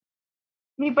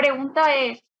Mi pregunta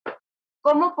es,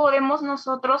 ¿cómo podemos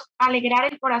nosotros alegrar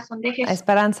el corazón de Jesús?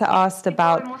 Esperanza asked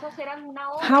about ¿Podemos hacer alguna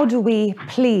obra, how do we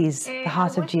please the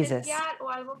heart algo of Jesus? especial o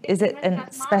algo que Is esté it en a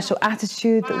nuestras special manos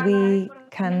attitude that para we agradar el corazón del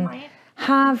can Maestro?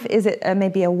 have? Is it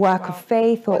maybe a work of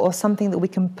faith or something that we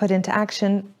can put into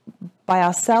action by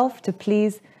ourselves to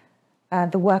please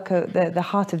the work of the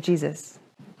heart of Jesus?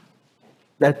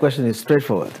 That question is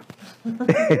straightforward.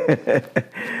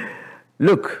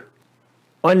 Look,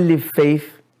 only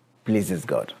faith pleases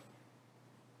God.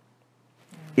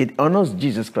 It honors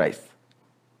Jesus Christ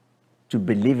to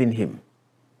believe in him,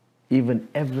 even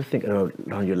everything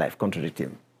around your life contradict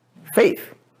him.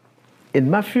 Faith. In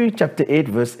Matthew chapter 8,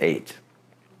 verse 8,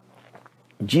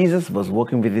 Jesus was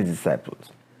walking with his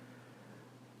disciples.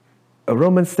 A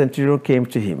Roman centurion came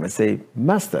to him and said,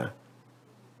 Master,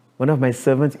 one of my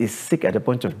servants is sick at the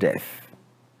point of death.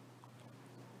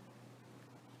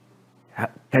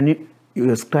 He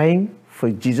was crying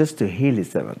for Jesus to heal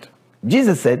his servant.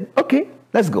 Jesus said, okay,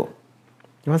 let's go.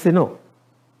 The man said, no.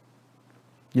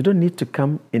 You don't need to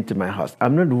come into my house.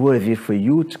 I'm not worthy for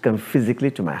you to come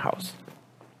physically to my house.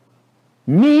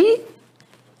 Me,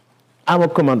 I'm a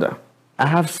commander. I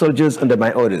have soldiers under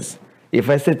my orders. If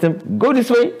I say to him, go this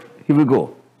way, he will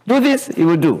go. Do this, he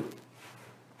will do.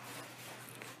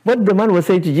 What the man was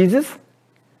saying to Jesus,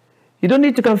 you don't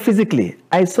need to come physically.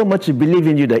 I so much believe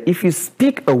in you that if you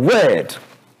speak a word,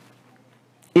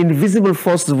 invisible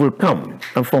forces will come,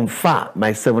 and from far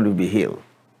my servant will be healed.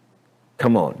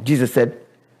 Come on. Jesus said,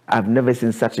 I've never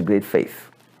seen such a great faith.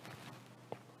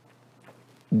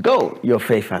 Go, your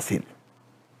faith has healed.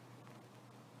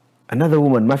 Another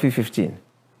woman, Matthew 15.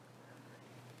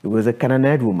 It was a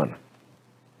Canaanite woman.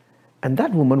 And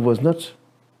that woman was not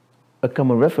a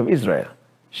commonwealth of Israel.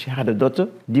 She had a daughter,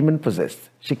 demon-possessed.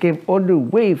 She came all the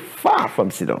way far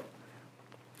from Sidon.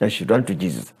 And she ran to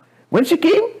Jesus. When she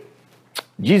came,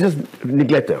 Jesus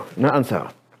neglected her, not answer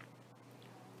her.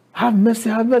 Have mercy,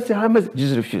 have mercy, have mercy.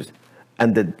 Jesus refused.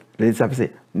 And the disciples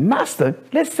said, Master,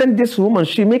 let's send this woman.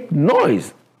 She make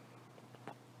noise.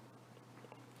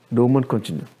 The woman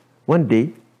continued. One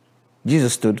day,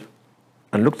 Jesus stood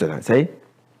and looked at her and said,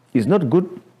 it's not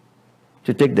good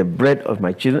to take the bread of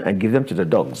my children and give them to the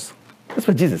dogs. That's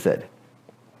what Jesus said.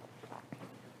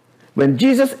 When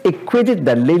Jesus equated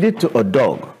that lady to a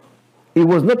dog, it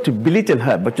was not to belittle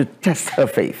her, but to test her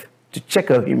faith, to check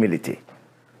her humility.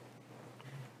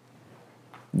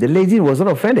 The lady was not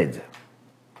offended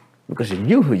because she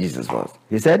knew who Jesus was.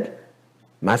 He said,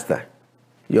 Master,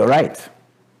 you're right.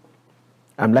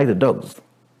 I'm like the dogs.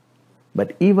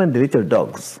 But even the little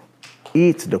dogs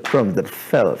eat the crumbs that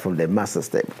fell from their master's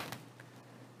table.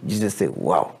 Jesus said,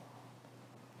 wow.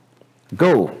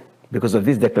 Go, because of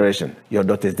this declaration, your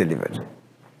daughter is delivered.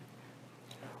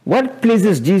 What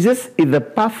pleases Jesus is the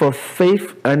path of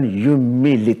faith and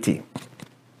humility.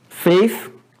 Faith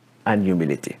and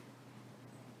humility.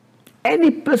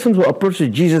 Any person who approaches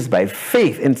Jesus by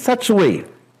faith in such a way,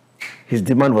 his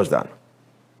demand was done.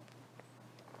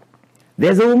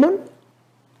 There's a woman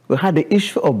who had the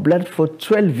issue of blood for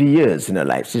 12 years in her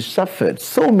life. She suffered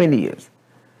so many years.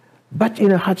 But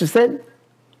in her heart she said,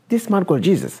 this man called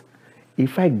Jesus,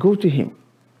 if I go to him,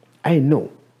 I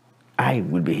know I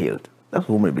will be healed. That's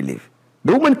what woman believed.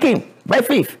 The woman came by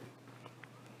faith.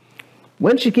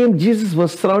 When she came, Jesus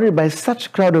was surrounded by such a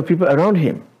crowd of people around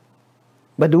him.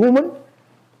 But the woman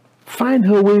found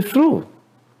her way through.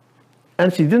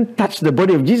 And she didn't touch the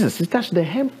body of Jesus. She touched the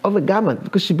hem of a garment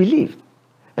because she believed.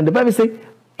 And the Bible says,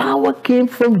 power came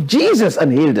from Jesus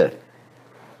and healed her.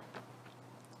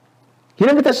 He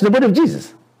never touched the body of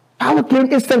Jesus. Power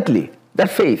came instantly.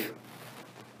 That faith.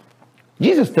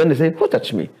 Jesus turned and said, who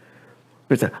touched me?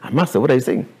 He said, Master, what are you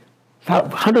saying?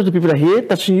 Hundreds of people are here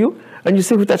touching you, and you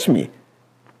say, who touched me?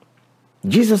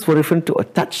 Jesus was referring to a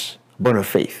touch born of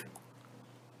faith.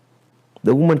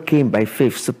 The woman came by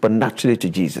faith supernaturally to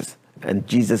Jesus, and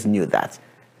Jesus knew that.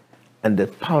 And the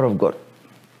power of God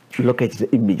located her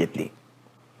immediately.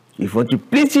 If you want to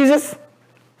please Jesus,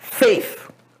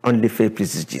 faith, only faith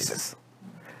pleases Jesus.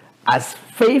 As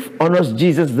faith honors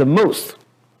Jesus the most,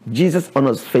 Jesus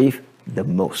honors faith the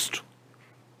most.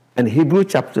 And Hebrews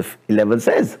chapter 11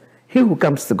 says, he who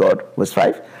comes to God, verse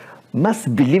 5,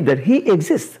 must believe that he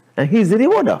exists and he is the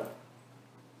rewarder.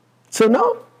 So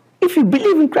now, if you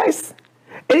believe in Christ,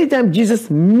 anytime Jesus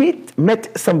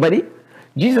met somebody,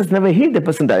 Jesus never healed the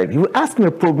person directly. He would ask him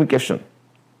a probing question.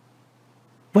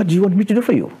 What do you want me to do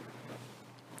for you?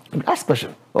 Ask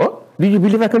question. Oh, do you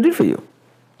believe I can do it for you?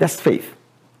 That's faith.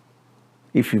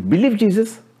 If you believe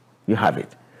Jesus, you have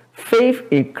it. Faith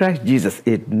in Christ Jesus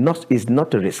is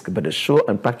not a risk, but a sure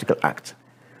and practical act.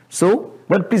 So,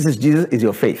 what pleases Jesus is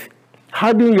your faith.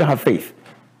 How do you have faith?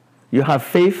 You have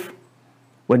faith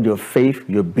when your faith,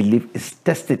 your belief is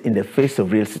tested in the face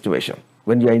of real situation.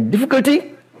 When you are in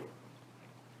difficulty,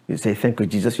 you say, thank you,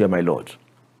 Jesus, you are my Lord.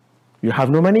 You have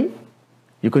no money,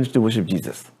 you continue to worship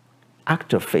Jesus.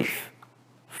 Act of faith.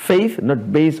 Faith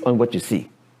not based on what you see,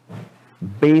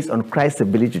 based on Christ's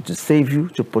ability to save you,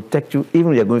 to protect you, even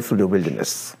when you're going through the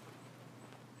wilderness.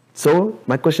 So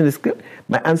my question is clear.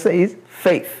 My answer is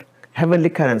faith, heavenly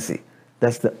currency.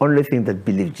 That's the only thing that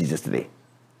believes Jesus today.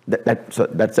 So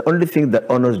that's the only thing that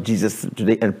honors Jesus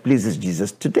today and pleases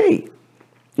Jesus today.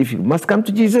 If you must come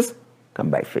to Jesus, come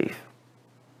by faith.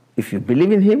 If you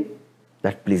believe in him,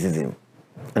 that pleases him.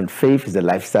 And faith is a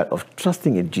lifestyle of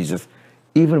trusting in Jesus,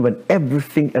 even when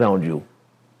everything around you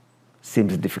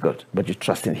seems difficult, but you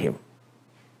trust in him.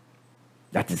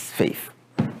 That is faith.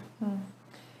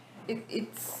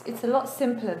 It's a lot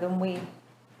simpler than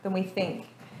we think.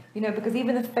 You know, because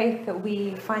even the faith that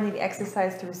we finally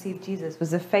exercised to receive Jesus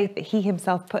was a faith that he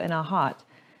himself put in our heart.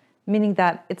 Meaning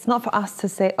that it's not for us to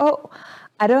say, oh,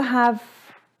 I don't have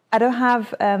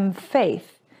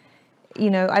faith. You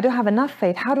know, I don't have enough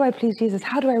faith. How do I please Jesus?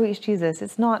 How do I reach Jesus?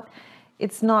 It's not,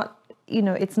 you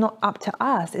know, it's not up to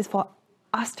us. It's for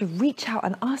us to reach out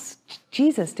and ask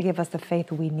Jesus to give us the faith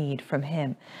we need from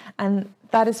him. And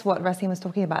that is what Racine was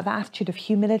talking about, that attitude of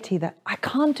humility, that I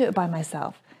can't do it by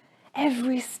myself.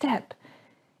 Every step.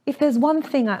 If there's one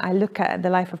thing I look at the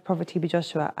life of Prophet TB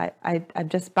Joshua, I'm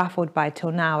just baffled by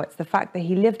till now, it's the fact that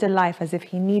he lived a life as if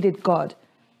he needed God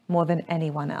more than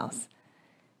anyone else.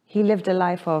 He lived a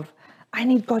life of, I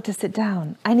need God to sit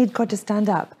down. I need God to stand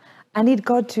up. I need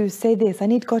God to say this. I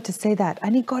need God to say that. I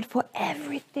need God for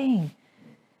everything.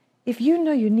 If you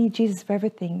know you need Jesus for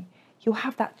everything, you'll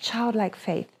have that childlike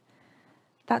faith,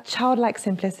 that childlike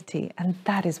simplicity, and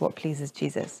that is what pleases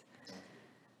Jesus.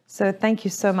 So thank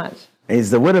you so much. It's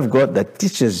the word of God that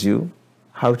teaches you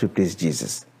how to please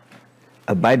Jesus.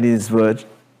 Abide in his word,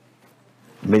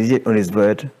 meditate on his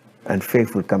word, and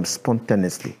faith will come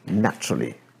spontaneously,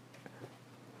 naturally.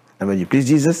 And when you please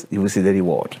Jesus, you will see the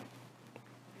reward.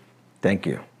 Thank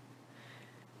you.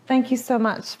 Thank you so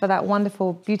much for that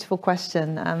wonderful, beautiful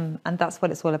question. And that's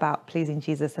what it's all about, pleasing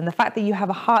Jesus. And the fact that you have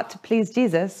a heart to please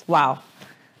Jesus, wow,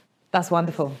 that's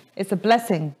wonderful. It's a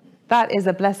blessing. That is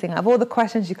a blessing. Of all the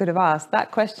questions you could have asked,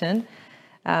 that question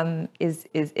is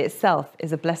itself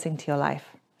is a blessing to your life.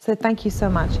 So thank you so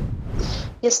much.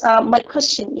 Yes, my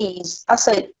question is, as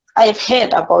I've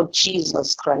heard about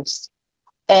Jesus Christ,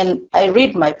 and I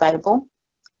read my Bible,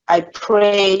 I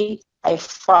pray, I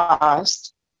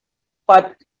fast,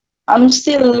 but I'm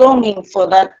still longing for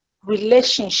that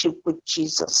relationship with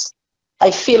Jesus.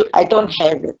 I feel I don't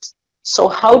have it. So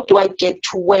how do I get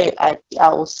to where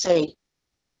I'll say,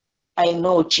 I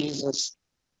know Jesus?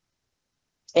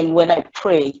 And when I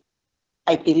pray,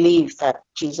 I believe that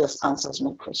Jesus answers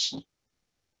my question.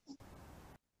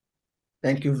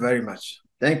 Thank you very much.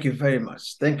 Thank you very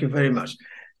much. Thank you very much.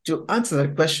 To answer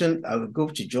that question, I will go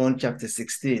to John chapter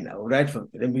 16. I will let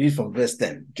me read from verse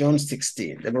 10. John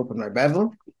 16. Let me open my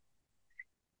Bible.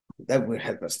 That will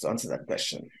help us to answer that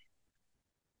question.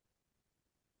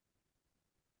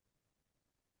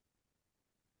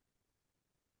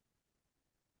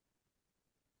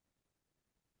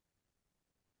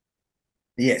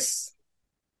 Yes.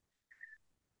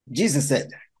 Jesus said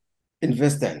in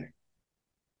verse 10,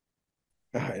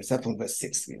 it's up from verse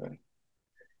 6 even.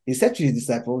 He said to his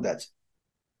disciple that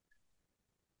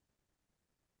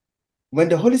when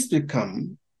the Holy Spirit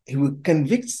comes, he will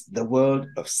convict the world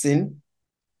of sin,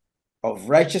 of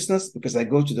righteousness, because I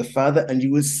go to the Father, and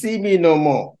you will see me no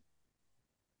more,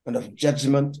 and of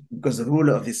judgment, because the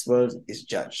ruler of this world is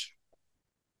judged.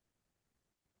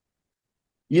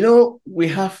 You know, we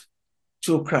have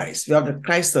two Christs. We have the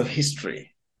Christ of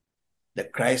history, the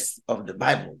Christ of the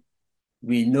Bible.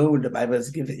 We know the Bible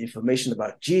has given information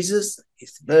about Jesus,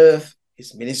 his birth,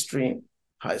 his ministry,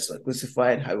 how he was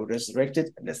crucified, how he was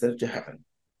resurrected, and ascended to heaven.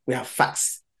 We have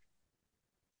facts.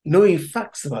 Knowing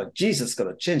facts about Jesus is going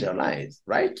to change our lives,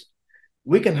 right?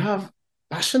 We can have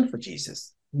passion for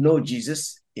Jesus, know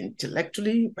Jesus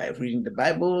intellectually by reading the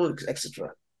Bible,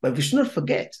 etc. But we should not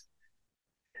forget,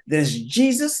 there's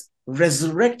Jesus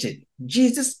resurrected,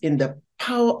 Jesus in the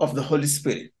power of the Holy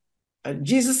Spirit. And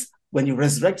Jesus, when he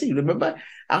resurrected, you remember,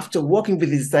 after walking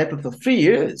with his disciples for 3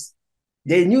 years,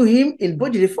 they knew him in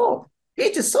bodily form.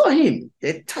 They just saw him.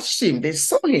 They touched him. They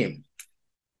saw him.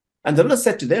 And the Lord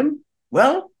said to them,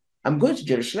 well, I'm going to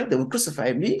Jerusalem. They will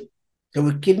crucify me. They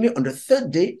will kill me. On the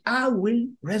third day, I will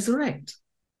resurrect.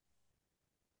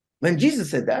 When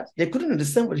Jesus said that, they couldn't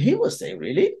understand what he was saying,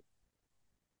 really.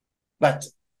 But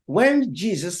when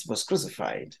Jesus was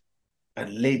crucified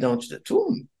and laid down to the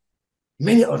tomb,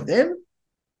 many of them,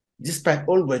 despite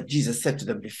all what Jesus said to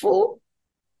them before,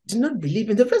 did not believe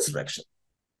in the resurrection.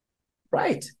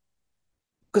 Right?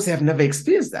 Because they have never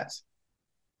experienced that.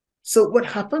 So what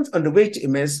happened on the way to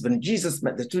Emmaus when Jesus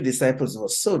met the two disciples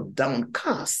was so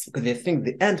downcast because they think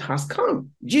the end has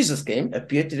come. Jesus came,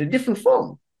 appeared in a different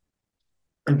form,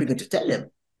 and began to tell them,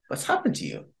 what's happened to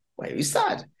you? Why are you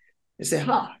sad? They say,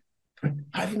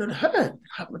 have you not heard what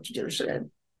happened to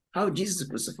Jerusalem? How Jesus was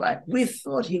crucified? We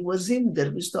thought he was him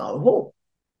that restored our hope.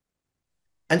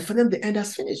 And for them, the end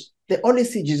has finished. They only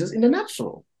see Jesus in the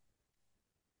natural.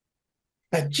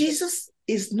 But Jesus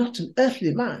is not an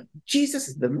earthly man. Jesus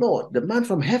is the Lord, the man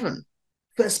from heaven.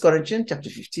 1 Corinthians chapter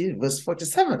 15, verse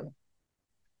 47.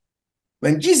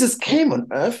 When Jesus came on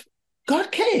earth,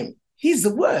 God came. He's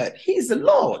the Word. He's the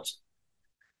Lord.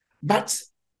 But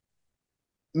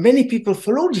many people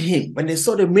followed him when they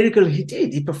saw the miracle he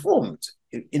did, he performed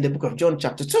in the book of John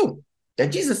chapter 2.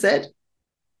 That Jesus said,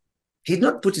 he did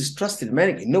not put his trust in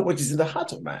man, he knows what is in the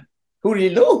heart of man, who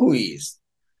really know who he is.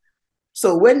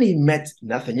 So when he met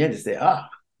Nathanael, they say,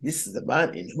 this is the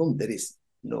man in whom there is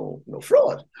no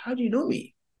fraud. How do you know me?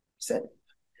 He said,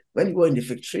 when you were in the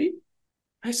fig tree,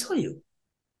 I saw you.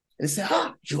 And they said,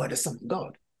 you are the Son of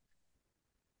God.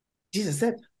 Jesus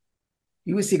said,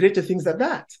 you will see greater things than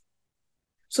that.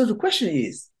 So the question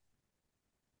is,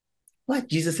 what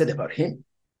Jesus said about him?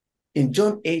 In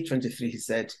John 8:23, he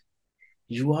said,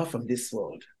 you are from this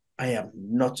world. I am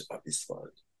not of this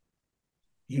world.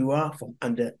 You are from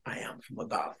under, I am from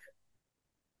above.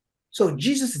 So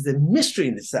Jesus is a mystery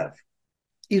in itself.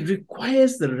 It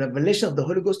requires the revelation of the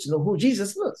Holy Ghost to know who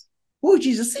Jesus was, who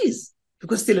Jesus is,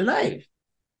 because still alive.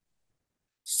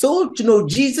 So to know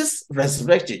Jesus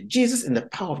resurrected, Jesus in the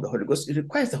power of the Holy Ghost, it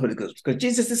requires the Holy Ghost because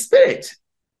Jesus is spirit.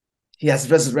 He has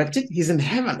resurrected, he's in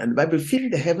heaven, and the Bible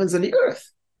filling the heavens and the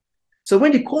earth. So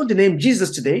when you call the name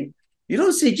Jesus today, you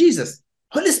don't say Jesus.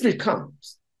 Holy Spirit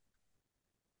comes.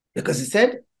 Because he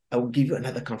said, I will give you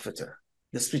another comforter,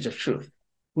 the Spirit of truth.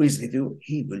 Who is with you,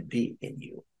 he will be in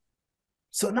you.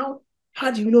 So now,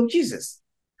 how do you know Jesus?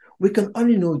 We can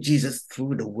only know Jesus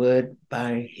through the word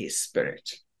by his Spirit.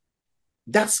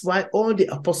 That's why all the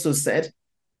apostles said,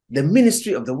 the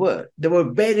ministry of the word, they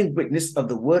were bearing witness of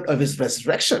the word of his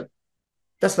resurrection.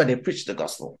 That's why they preached the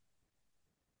gospel.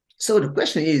 So the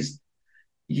question is,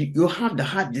 you have the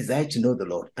heart desire to know the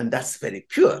Lord, and that's very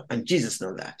pure, and Jesus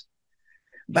knows that.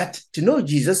 But to know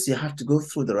Jesus, you have to go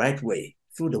through the right way,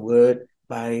 through the word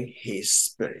by his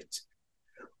Spirit.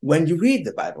 When you read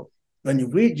the Bible, when you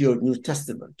read your New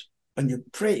Testament, and you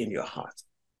pray in your heart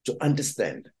to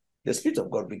understand, the Spirit of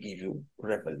God will give you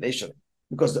revelation.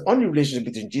 Because the only relationship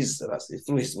between Jesus and us is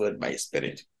through his word by his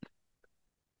Spirit.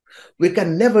 We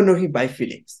can never know him by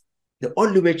feelings. The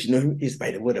only way to know him is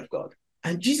by the word of God.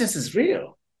 And Jesus is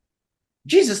real.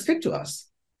 Jesus speaks to us.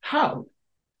 How?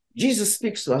 Jesus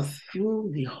speaks to us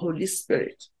through the Holy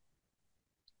Spirit.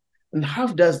 And how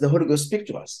does the Holy Ghost speak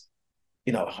to us?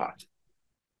 In our heart.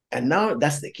 And now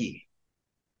that's the key.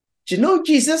 To know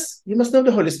Jesus, you must know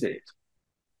the Holy Spirit.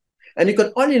 And you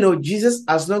can only know Jesus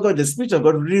as long as the Spirit of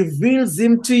God reveals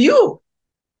him to you.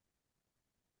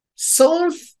 Saul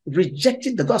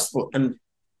rejected the gospel and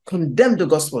condemned the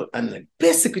gospel and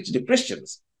persecuted the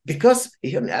Christians because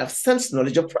he only had sense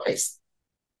knowledge of Christ.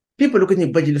 People look at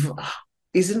him, but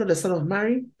is he not the son of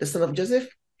Mary, the son of Joseph?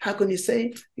 How can you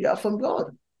say you are from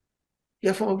God?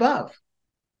 You are from above.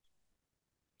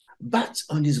 But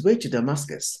on his way to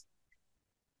Damascus,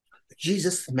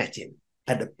 Jesus met him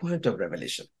at the point of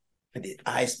revelation, and his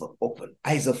eyes were open,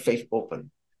 eyes of faith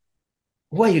open.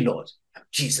 Who are you, Lord? I'm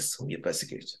Jesus, whom you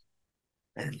persecute.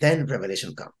 And then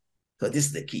revelation comes. So this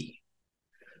is the key.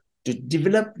 To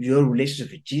develop your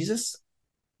relationship with Jesus,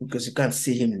 because you can't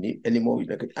see him anymore with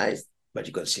naked eyes, but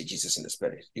you can see Jesus in the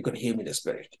Spirit. You can hear him in the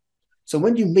Spirit. So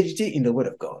when you meditate in the Word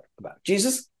of God about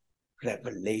Jesus,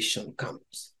 revelation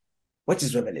comes. What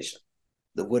is revelation?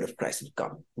 The word of Christ will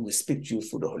come. He will speak to you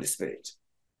through the Holy Spirit.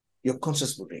 Your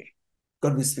conscience will read.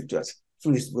 God will speak to us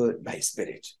through his word by his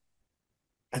Spirit.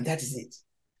 And that is it.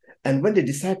 And when the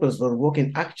disciples were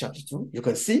walking Acts chapter 2, you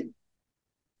can see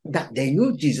that they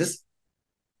knew Jesus.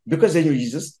 Because they knew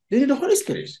Jesus, they knew the Holy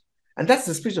Spirit. And that's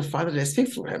the Spirit of Father that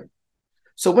speaks through him.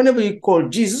 So whenever you call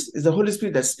Jesus, it's the Holy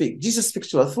Spirit that speaks. Jesus speaks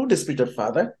to us through the Spirit of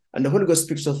Father, and the Holy Ghost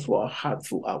speaks to us through our heart,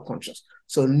 through our conscience.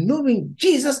 So knowing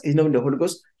Jesus is knowing the Holy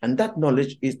Ghost, and that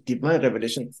knowledge is divine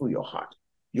revelation through your heart.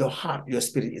 Your heart, your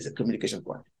spirit is a communication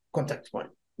point, contact point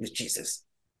with Jesus.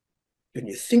 When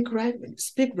you think right, when you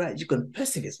speak right, you can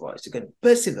perceive his voice. You can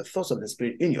perceive the thoughts of the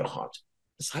Spirit in your heart.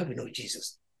 That's how we know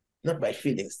Jesus. Not by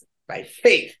feelings, by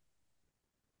faith.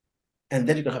 And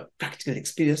then you can have practical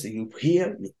experience that you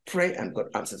hear, you pray, and God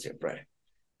answers your prayer.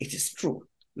 It is true.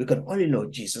 we can only know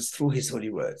Jesus through his holy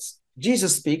words.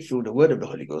 Jesus speaks through the word of the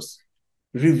Holy Ghost,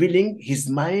 revealing his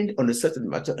mind on a certain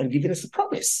matter and giving us a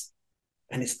promise.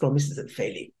 And his promise isn't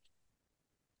failing.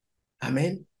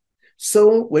 Amen.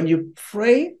 So when you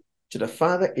pray to the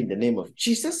Father in the name of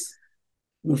Jesus,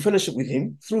 we fellowship with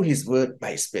him through his word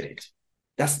by his spirit.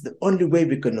 That's the only way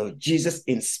we can know Jesus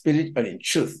in spirit and in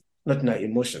truth, not in our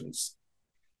emotions.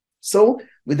 So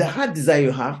with the heart desire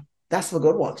you have, that's what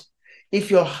God wants.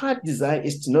 If your heart desire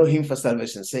is to know him for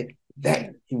salvation's sake,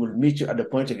 then he will meet you at the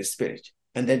point of his spirit.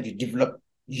 And then you develop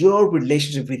your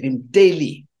relationship with him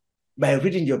daily by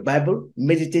reading your Bible,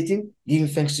 meditating, giving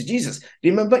thanks to Jesus.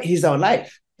 Remember, he's our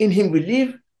life. In him we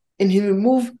live, in him we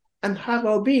move and have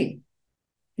our being.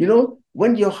 You know,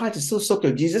 when your heart is so soaked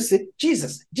with Jesus, say,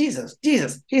 Jesus, Jesus,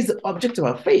 Jesus. He's the object of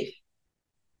our faith.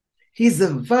 He's the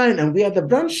vine and we are the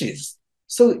branches.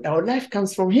 So our life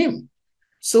comes from him.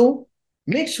 So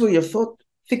make sure your thought,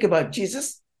 think about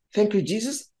Jesus. Thank you,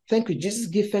 Jesus. Thank you, Jesus.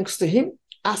 Give thanks to him.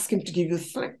 Ask him to give you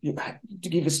strength. To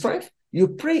give you strength. You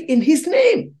pray in his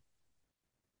name.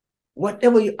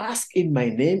 Whatever you ask in my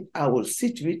name, I will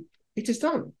see to it. It is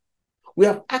done. We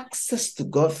have access to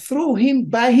God through him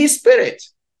by his spirit.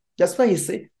 That's why he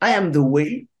said, I am the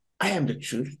way, I am the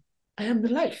truth, I am the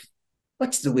life.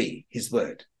 What's the way? His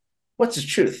word. What's the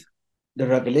truth? The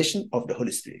revelation of the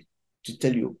Holy Spirit to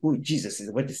tell you who Jesus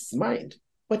is, what is his mind,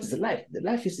 what is the life? The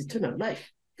life is eternal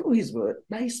life through his word,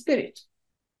 by his spirit.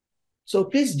 So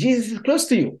please, Jesus is close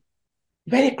to you,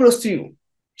 very close to you,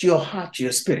 to your heart, to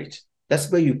your spirit.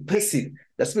 That's where you perceive,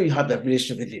 that's where you have that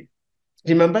relationship with him.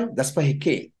 Remember, that's why he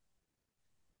came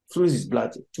through his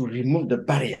blood to remove the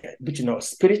barrier between our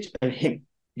spirit and him.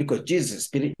 Because Jesus is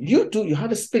spirit, you too, you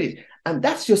have a spirit. And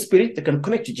that's your spirit that can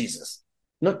connect to Jesus,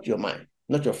 not your mind,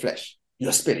 not your flesh,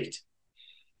 your spirit.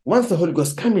 Once the Holy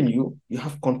Ghost comes in you, you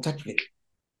have contact with it.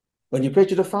 When you pray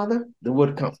to the Father, the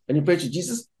word comes. When you pray to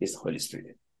Jesus, it's the Holy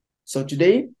Spirit. So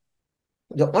today,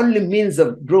 the only means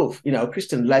of growth in our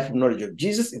Christian life of knowledge of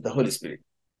Jesus is the Holy Spirit.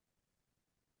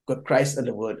 God, Christ, and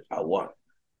the Word are one.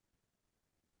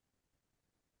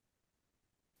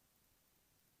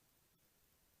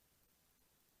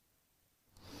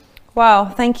 Wow,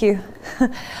 thank you.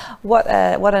 What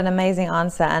an amazing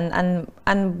answer,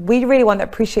 and we really want to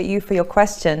appreciate you for your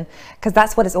question, because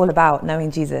that's what it's all about,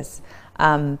 knowing Jesus.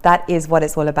 That is what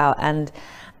it's all about, and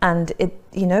it,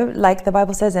 you know, like the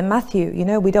Bible says in Matthew, you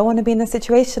know, we don't want to be in a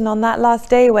situation on that last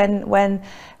day when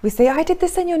we say, I did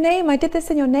this in your name, I did this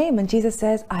in your name, and Jesus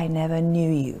says, I never knew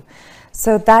you.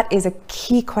 So that is a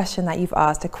key question that you've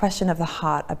asked, a question of the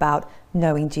heart about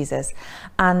knowing Jesus,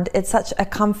 and it's such a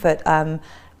comfort.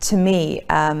 To me,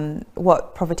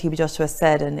 what Prophet T.B. Joshua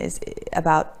said, and is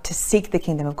about to seek the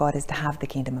kingdom of God is to have the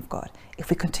kingdom of God.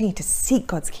 If we continue to seek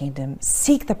God's kingdom,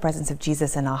 seek the presence of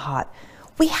Jesus in our heart,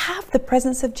 we have the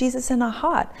presence of Jesus in our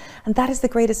heart. And that is the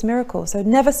greatest miracle. So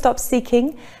never stop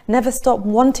seeking, never stop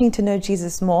wanting to know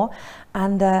Jesus more.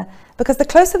 And because the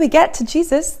closer we get to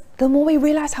Jesus, the more we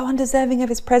realize how undeserving of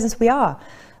his presence we are.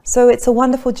 So it's a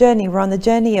wonderful journey. We're on the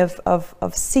journey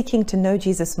of seeking to know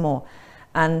Jesus more.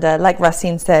 And like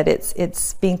Racine said,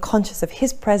 it's being conscious of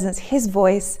his presence, his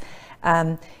voice,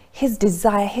 his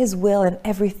desire, his will in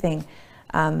everything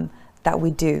that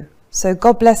we do. So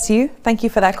God bless you. Thank you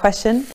for that question.